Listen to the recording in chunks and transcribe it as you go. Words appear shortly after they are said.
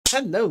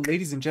Hello,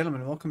 ladies and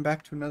gentlemen. Welcome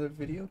back to another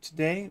video.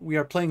 Today, we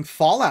are playing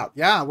Fallout.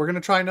 Yeah, we're going to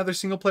try another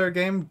single-player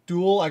game.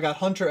 Duel. I got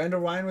Hunter and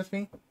Orion with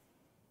me.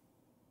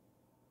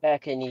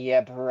 Back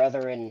in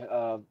brother in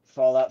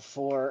Fallout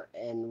 4,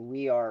 and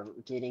we are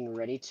getting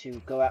ready to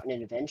go out on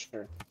an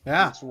adventure.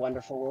 Yeah. In this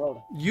wonderful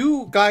world.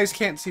 You guys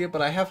can't see it,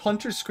 but I have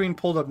Hunter's screen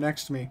pulled up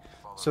next to me.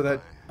 So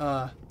that,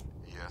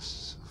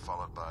 Yes,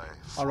 followed by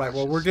Alright,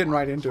 well, we're getting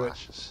right into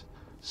it.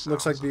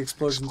 Looks like the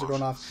explosions are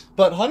going off.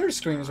 But Hunter's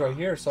screen is right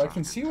here, so I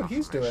can see what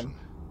he's doing.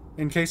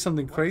 In case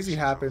something crazy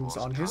happens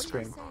on his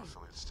screen.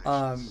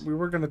 We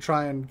were going to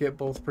try and get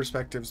both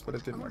perspectives, but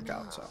it didn't work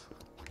out, so.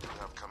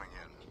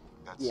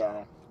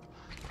 Yeah.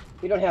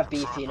 We don't have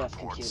beefy enough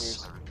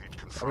computers.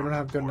 Yeah, we don't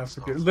have good enough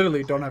computers.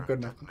 Literally don't have good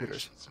enough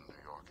computers.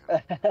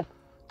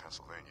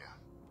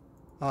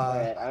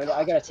 Alright,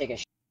 I gotta take a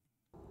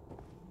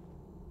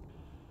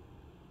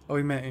Oh,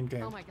 he meant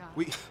in-game. Oh my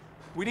god.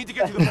 We need to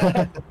get to the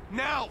vault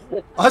now.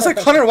 I was like,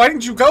 Hunter, why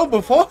didn't you go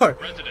before?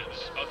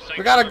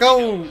 We gotta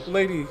go,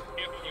 lady.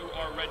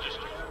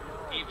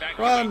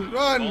 Run,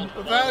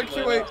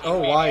 evacuate. Oh,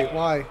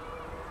 why?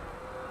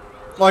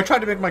 Well, I tried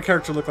to make my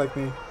character look like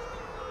me.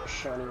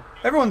 shiny.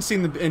 Everyone's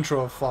seen the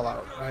intro of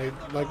Fallout, right?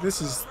 Like,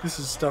 this is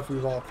stuff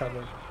we've all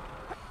covered.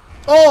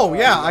 Oh,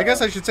 yeah, I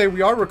guess I should say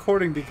we are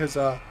recording because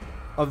of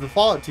the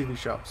Fallout TV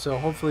show. So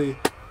hopefully,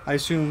 I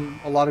assume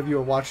a lot of you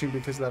are watching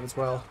because of that as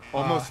well.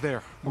 Almost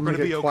there. I'm We're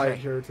gonna be get okay. quiet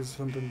here because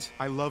something's...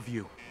 I love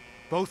you,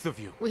 both of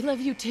you. We love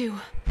you too.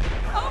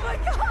 Oh my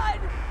god!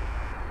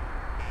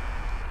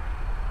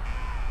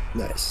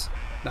 Nice.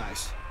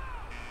 Nice.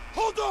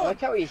 Hold I on.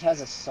 like how he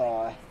has a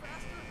saw.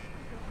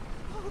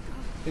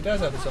 He does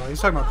have a song. He's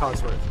talking about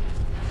Codsworth.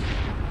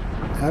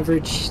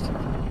 Average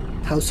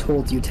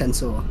household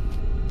utensil.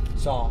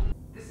 Saw.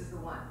 This is the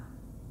one.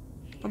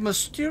 A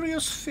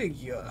mysterious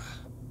figure.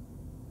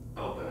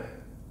 Open it.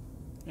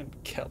 And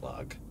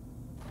Kellogg.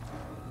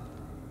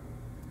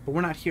 But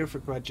we're not here for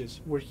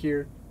grudges. We're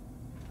here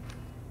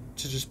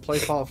to just play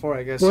Fallout 4,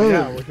 I guess. Whoa.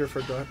 Yeah, we're here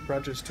for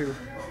grudges too.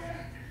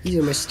 He's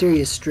a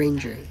mysterious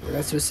stranger. We're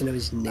not supposed to know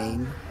his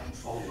name.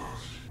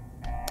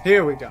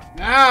 Here we go.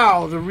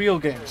 Now the real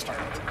game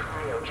starts.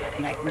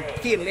 And I can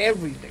kill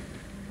everything.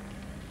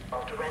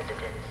 All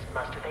residents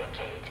must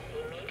vacate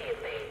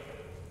immediately.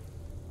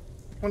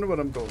 Wonder what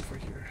I'm going for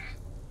here.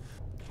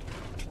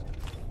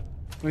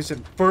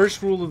 Listen,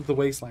 first rule of the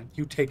wasteland.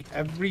 You take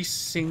every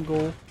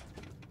single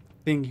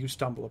thing you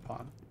stumble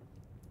upon.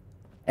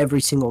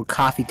 Every single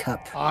coffee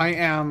cup. I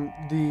am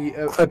the...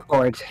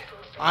 Clipboard.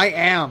 I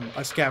am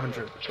a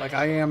scavenger. Like,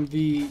 I am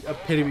the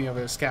epitome of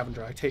a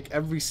scavenger. I take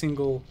every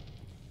single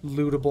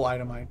lootable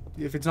item.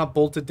 If it's not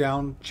bolted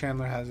down,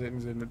 Chandler has it in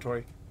his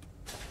inventory.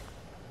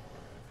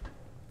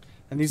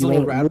 And these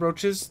little rad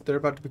roaches, they're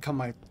about to become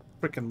my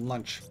freaking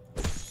lunch.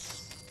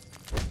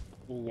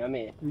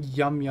 Yummy.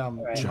 Yum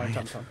yum. Right. In my Giant.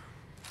 tum-tum.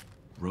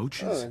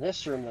 Roaches? Oh,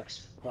 this room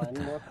looks fun.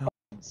 More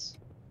buttons.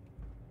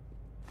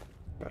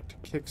 About to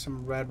kick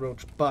some rad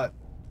roach butt.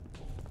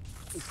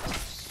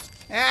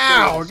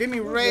 Ow! Give me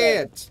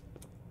reds!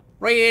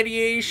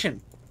 Radiation!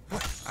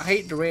 I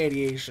hate the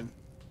radiation.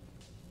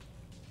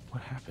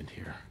 What happened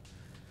here?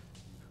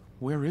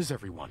 Where is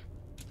everyone?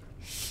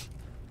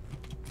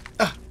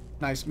 Ah,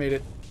 nice, made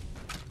it.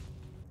 Do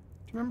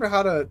you remember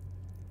how to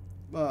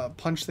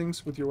punch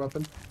things with your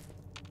weapon?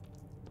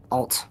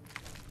 Alt.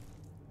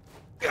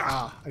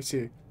 Ah, I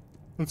see.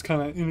 It's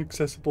kind of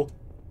inaccessible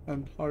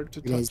and hard to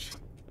It is.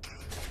 touch.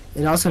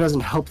 It also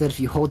doesn't help that if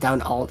you hold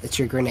down Alt, it's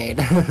your grenade.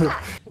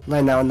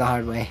 Learn that one the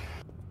hard way.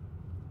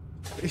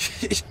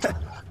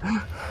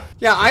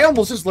 Yeah, I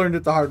almost just learned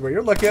it the hard way.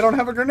 You're lucky I don't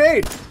have a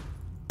grenade.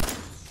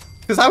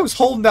 Because I was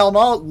holding down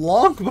Alt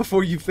long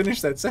before you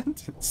finished that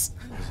sentence. Is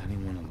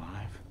anyone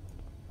alive?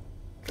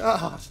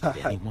 God.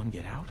 Did anyone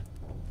get out?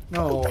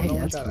 No, Hey, no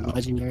one that's got a out.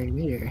 legendary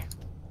meter.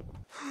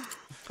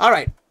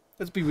 Alright,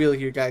 let's be real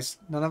here, guys.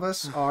 None of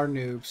us are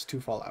noobs to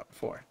Fallout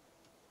 4.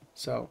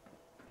 So,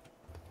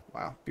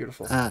 wow,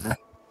 beautiful. I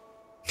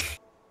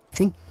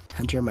think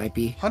Hunter might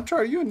be. Hunter,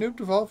 are you a noob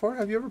to Fallout 4?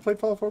 Have you ever played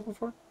Fallout 4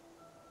 before?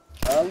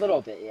 A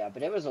little bit, yeah,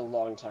 but it was a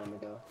long time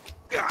ago.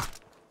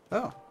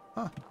 Oh,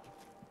 huh.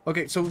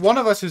 Okay, so one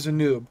of us is a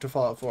noob to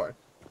Fallout 4.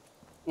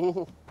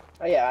 Oh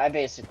yeah, I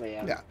basically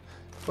am. Yeah.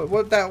 But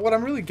what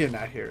I'm really getting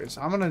at here is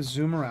I'm gonna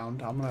zoom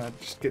around. I'm gonna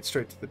just get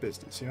straight to the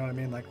business. You know what I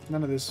mean? Like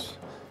none of this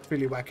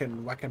really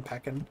whacking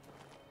packing.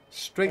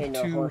 Straight Ain't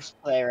no to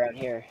horseplay around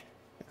here.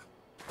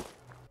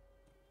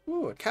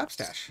 ooh, a cap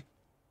stash.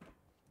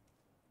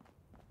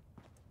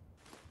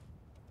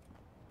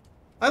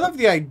 I love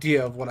the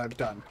idea of what I've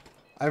done.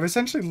 I've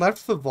essentially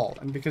left the vault,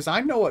 and because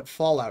I know what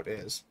Fallout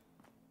is,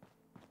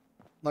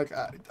 like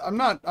I'm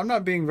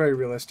not being very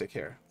realistic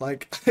here.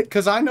 Like,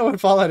 because I know what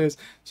Fallout is,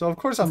 so of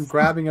course I'm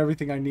grabbing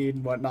everything I need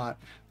and whatnot.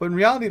 But in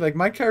reality, like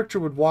my character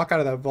would walk out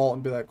of that vault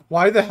and be like,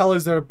 "Why the hell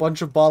is there a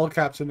bunch of bottle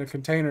caps in a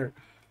container?"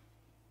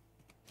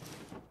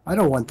 I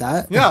don't want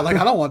that. Yeah, like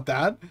I don't want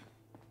that.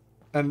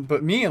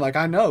 But me, like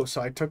I know,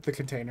 so I took the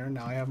container and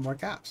now I have more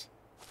caps.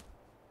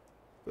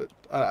 But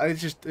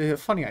it's just a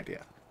funny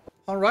idea.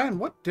 Ryan,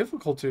 what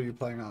difficulty are you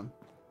playing on?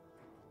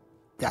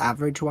 The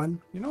average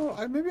one? You know,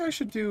 maybe I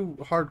should do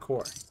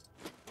hardcore.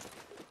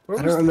 Where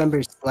I was don't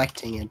remember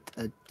selecting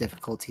a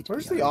difficulty.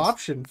 Where's be the honest.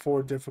 option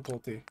for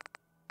difficulty?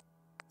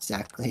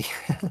 Exactly.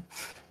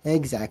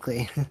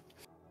 Exactly.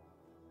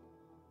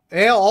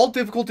 All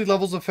difficulty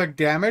levels affect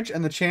damage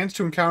and the chance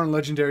to encounter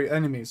legendary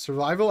enemies.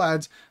 Survival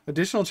adds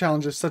additional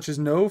challenges such as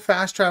no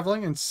fast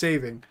traveling and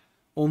saving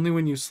only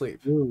when you sleep.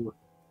 Ooh.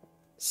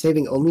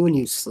 Saving only when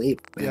you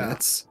sleep. Man, Yeah.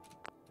 that's...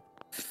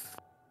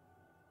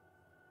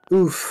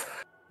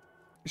 Oof.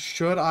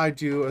 Should I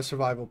do a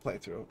survival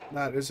playthrough?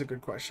 That is a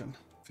good question.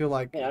 I feel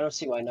like... Man, I don't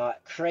see why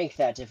not. Crank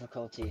that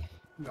difficulty.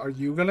 Are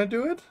you gonna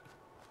do it?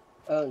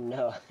 Oh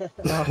no.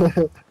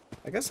 Oh,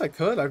 I guess I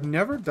could. I've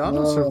never done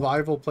a No.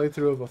 survival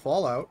playthrough of a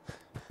Fallout.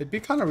 It'd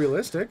be kind of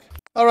realistic.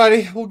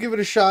 Alrighty, we'll give it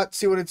a shot,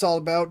 see what it's all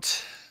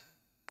about.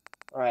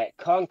 Alright,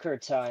 conquer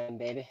time,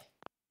 baby.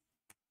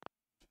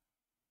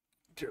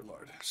 Dear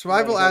Lord.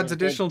 Survival Alright, adds go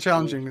to additional bed,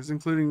 challenges,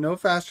 including no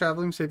fast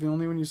traveling, saving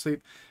only when you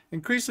sleep,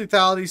 increased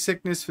lethality,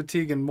 sickness,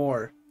 fatigue, and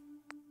more.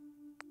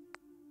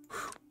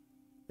 Whew.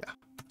 Yeah,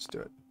 let's do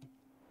it.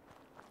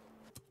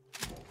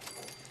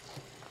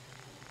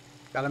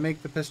 Gotta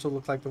make the pistol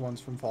look like the ones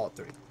from Fallout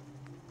 3.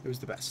 It was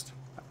the best,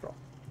 after all.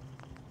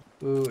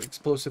 Ooh,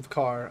 explosive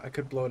car. I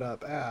could blow it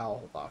up. Ow,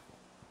 hold off.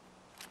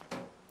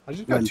 I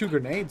just got Run. 2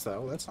 grenades,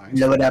 though. That's nice.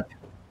 Blow it up.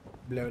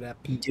 Blow it up.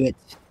 You do it.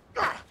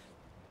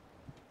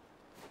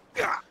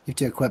 You have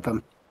to equip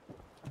them.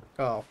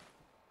 Oh.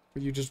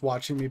 Were you just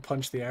watching me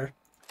punch the air?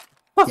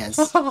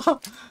 Yes.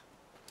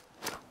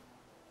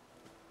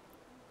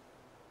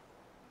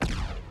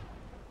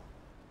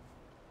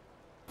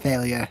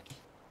 Failure.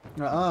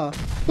 Uh-uh.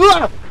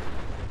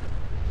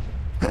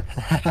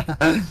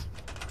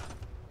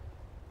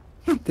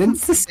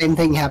 Didn't the same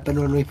thing happen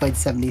when we played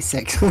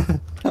 76?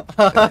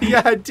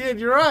 Yeah, it did.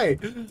 You're right.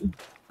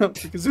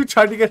 Because we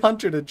tried to get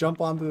Hunter to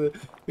jump onto the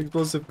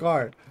explosive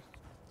car.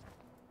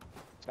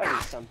 It's gotta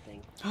be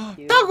something.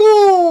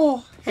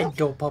 Taco!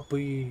 Hello,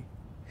 puppy.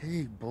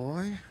 Hey,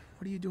 boy.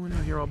 What are you doing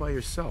out here all by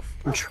yourself?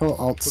 Control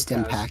Alt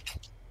Stim Okay. Pack.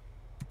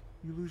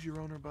 You lose your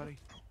owner, buddy?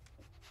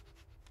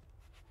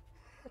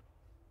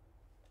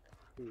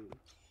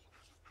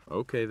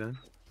 Okay, then.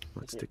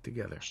 Let's stick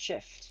together.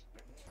 Shift.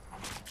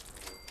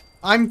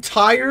 I'm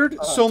tired,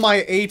 so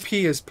my AP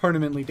is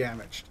permanently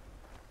damaged.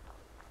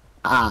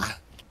 Ah.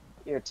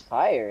 You're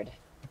tired.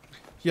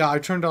 Yeah, I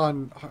turned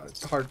on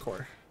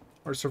hardcore.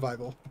 Or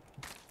survival.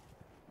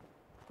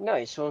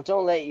 Nice. Well,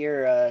 don't let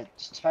your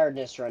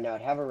tiredness run out.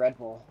 Have a Red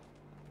Bull.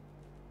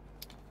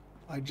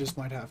 I just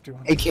might have to.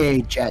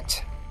 AKA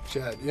Jet.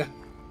 Jet, yeah.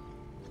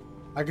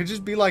 I could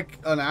just be like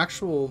an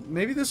actual...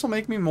 Maybe this will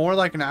make me more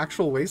like an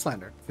actual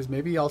Wastelander. Because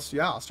maybe I'll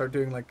start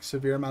doing like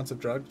severe amounts of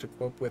drugs to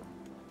cope with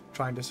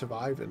trying to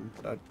survive in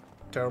a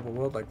terrible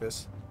world like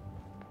this.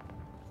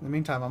 In the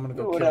meantime, I'm going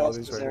to go What kill all else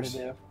these is there to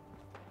raiders.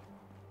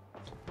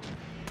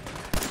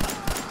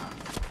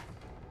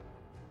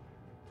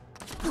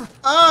 do?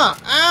 Ah!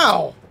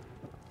 Ow!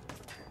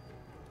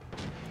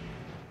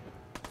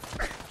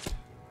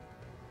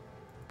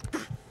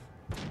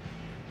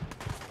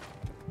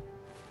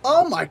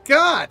 Oh my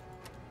god!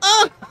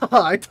 Ah!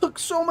 I took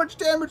so much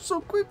damage so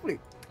quickly.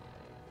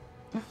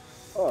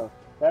 Oh,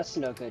 that's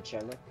no good,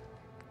 Chandler.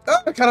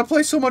 Ah, I gotta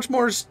play so much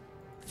more.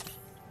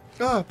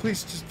 Ah,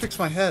 please just fix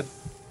my head.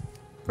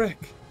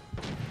 Frick.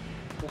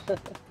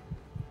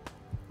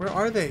 Where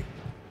are they?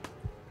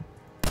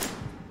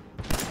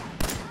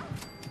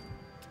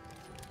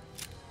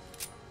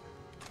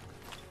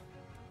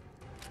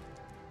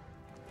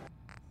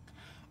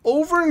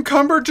 Over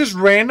encumbered just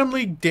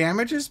randomly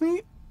damages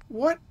me?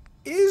 What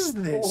is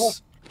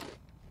this?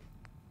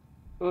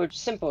 Oh, it's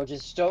simple.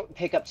 Just don't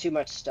pick up too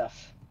much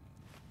stuff.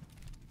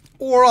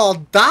 Or I'll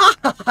die!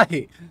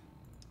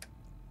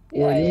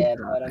 Yeah, you yeah,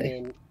 but I die.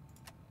 mean,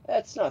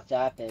 that's not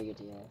that big a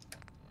deal.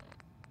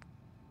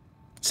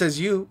 Says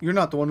you. You're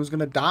not the one who's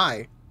gonna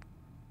die.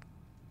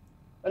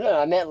 Oh, no,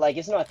 I meant like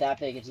it's not that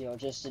big a deal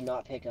just to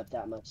not pick up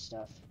that much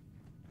stuff.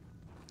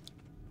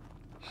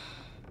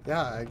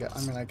 Yeah,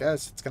 I mean, I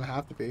guess it's gonna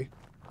have to be.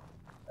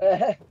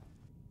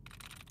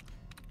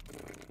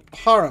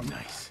 Harem.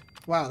 Nice.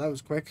 Wow, that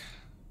was quick.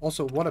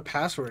 Also, what a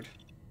password.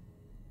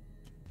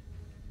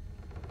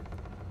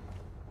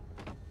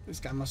 This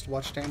guy must have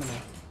watched anime.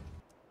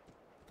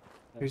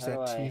 Here's that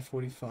How do I-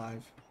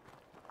 T-45.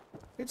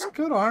 It's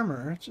good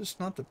armor, it's just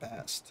not the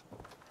best.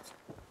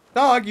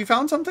 Dog, you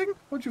found something?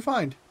 What'd you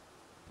find?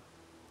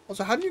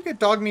 Also, how do you get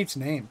Dog Meat's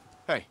name?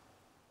 Hey.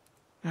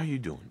 How you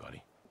doing,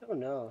 buddy? I don't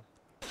know.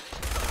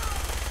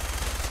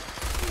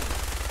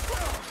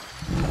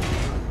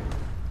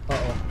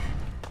 Uh-oh.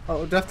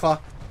 Uh-oh, Deathclaw.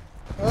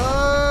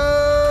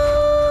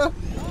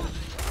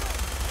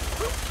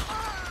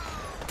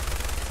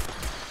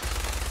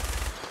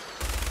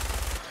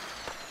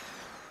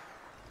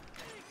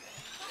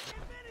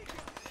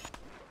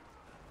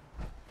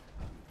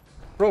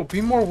 Bro,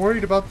 be more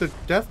worried about the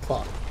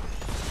Deathclaw.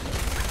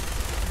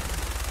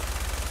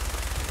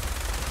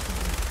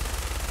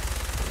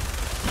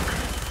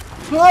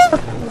 Ah!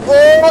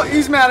 Oh,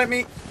 he's mad at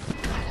me.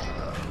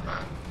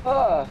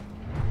 Ah,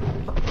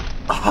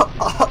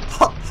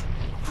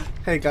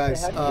 Hey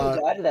guys, How did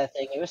you die to that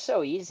thing? It was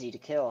so easy to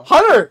kill.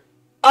 Hunter,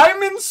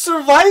 I'm in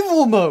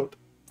survival mode.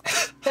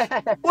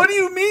 What do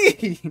you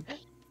mean?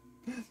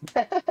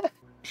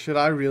 Should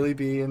I really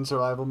be in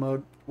survival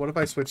mode? What if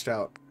I switched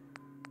out?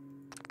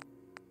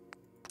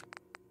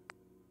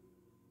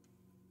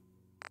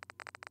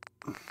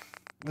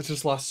 I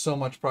just lost so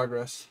much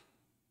progress.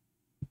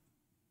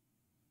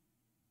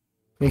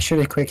 Make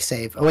sure to quick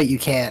save. Oh wait, you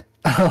can't.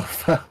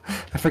 Oh,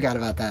 I forgot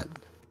about that.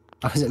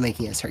 I wasn't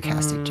making a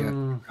sarcastic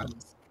joke.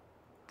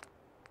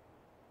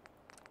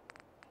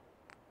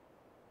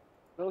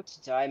 Go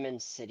to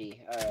Diamond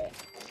City. Alright.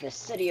 The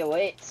city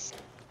awaits.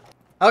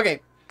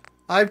 Okay.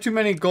 I have too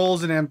many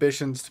goals and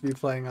ambitions to be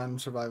playing on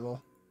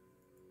survival.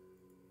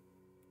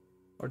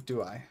 Or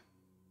do I?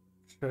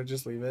 Should I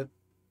just leave it?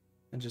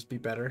 And just be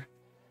better?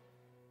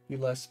 Be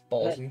less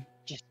ballsy?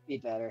 Just be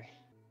better.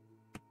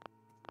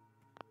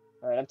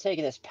 Alright, I'm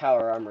taking this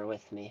power armor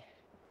with me.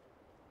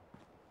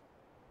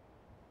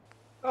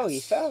 Oh,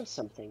 you found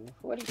something.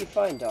 What did you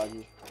find,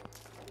 doggy?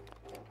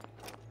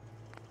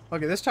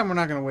 Okay, this time we're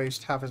not going to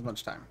waste half as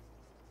much time.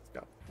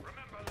 Let's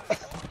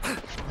go.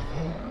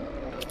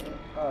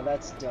 Oh,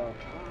 that's dope.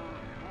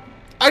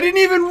 I didn't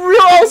even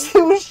realize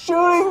he was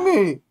shooting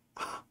me!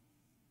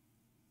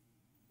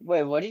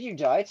 Wait, what did you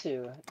die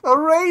to? A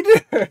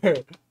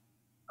raider!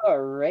 Oh,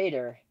 a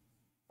raider.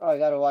 Oh, I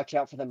gotta watch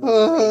out for the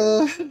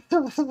raiders.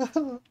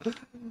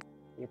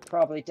 You're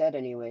probably dead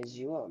anyways,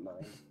 you won't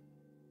mind.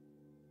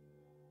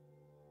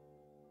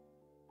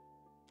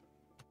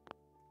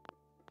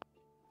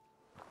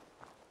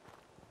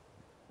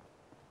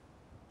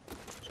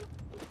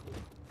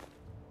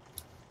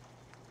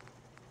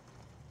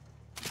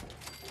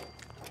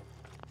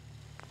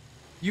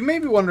 You may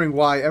be wondering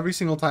why every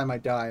single time I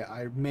die,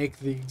 I make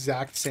the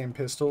exact same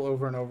pistol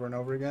over and over and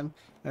over again.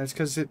 And it's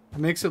because it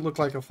makes it look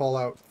like a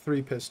Fallout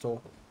 3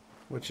 pistol,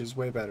 which is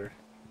way better.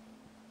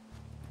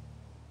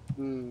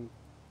 Hmm.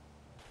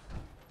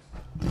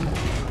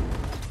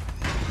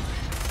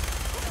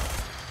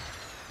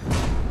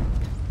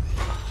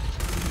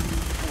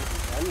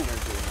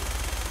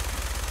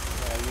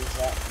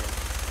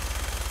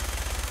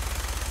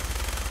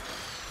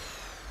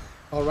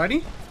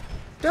 Alrighty?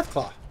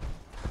 Deathclaw.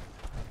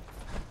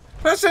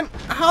 Preston,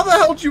 how the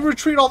hell did you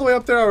retreat all the way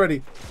up there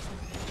already?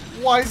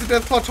 Why is the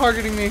Deathclaw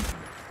targeting me?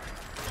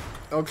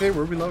 Okay,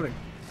 we're reloading.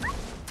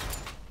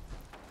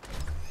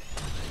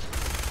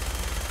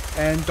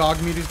 And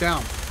dog meat is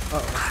down.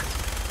 Uh-oh.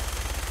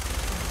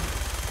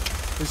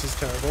 This is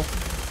terrible.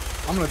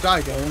 I'm gonna die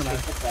again, won't I?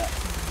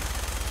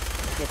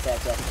 Get that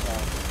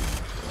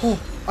Deathclaw. Oh,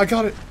 I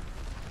got it.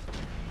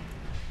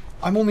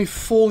 I'm only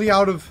fully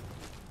out of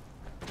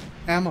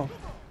ammo.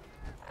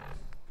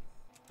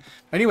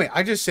 Anyway,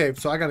 I just saved,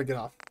 so I gotta get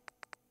off.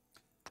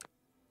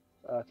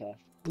 Okay.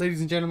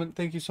 Ladies and gentlemen,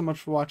 thank you so much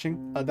for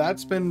watching.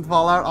 That's been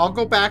Fallout. I'll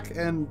go back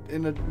and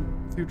in a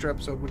future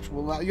episode, which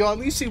will you'll at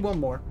least see one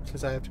more,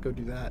 because I have to go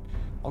do that.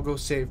 I'll go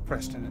save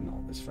Preston and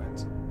all his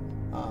friends.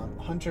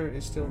 Hunter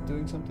is still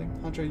doing something.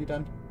 Hunter, are you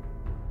done?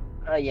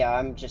 Yeah,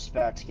 I'm just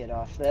about to get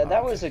off.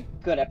 That was a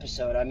good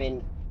episode. I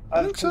mean,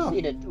 I've so.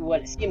 completed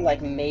what seemed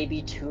like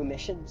maybe 2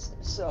 missions,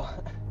 so...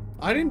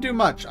 I didn't do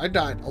much. I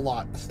died a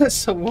lot.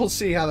 So we'll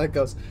see how that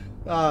goes.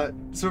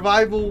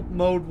 Survival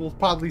mode will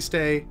probably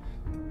stay.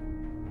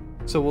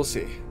 So we'll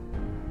see.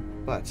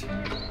 But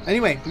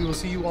anyway, we will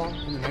see you all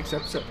in the next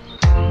episode.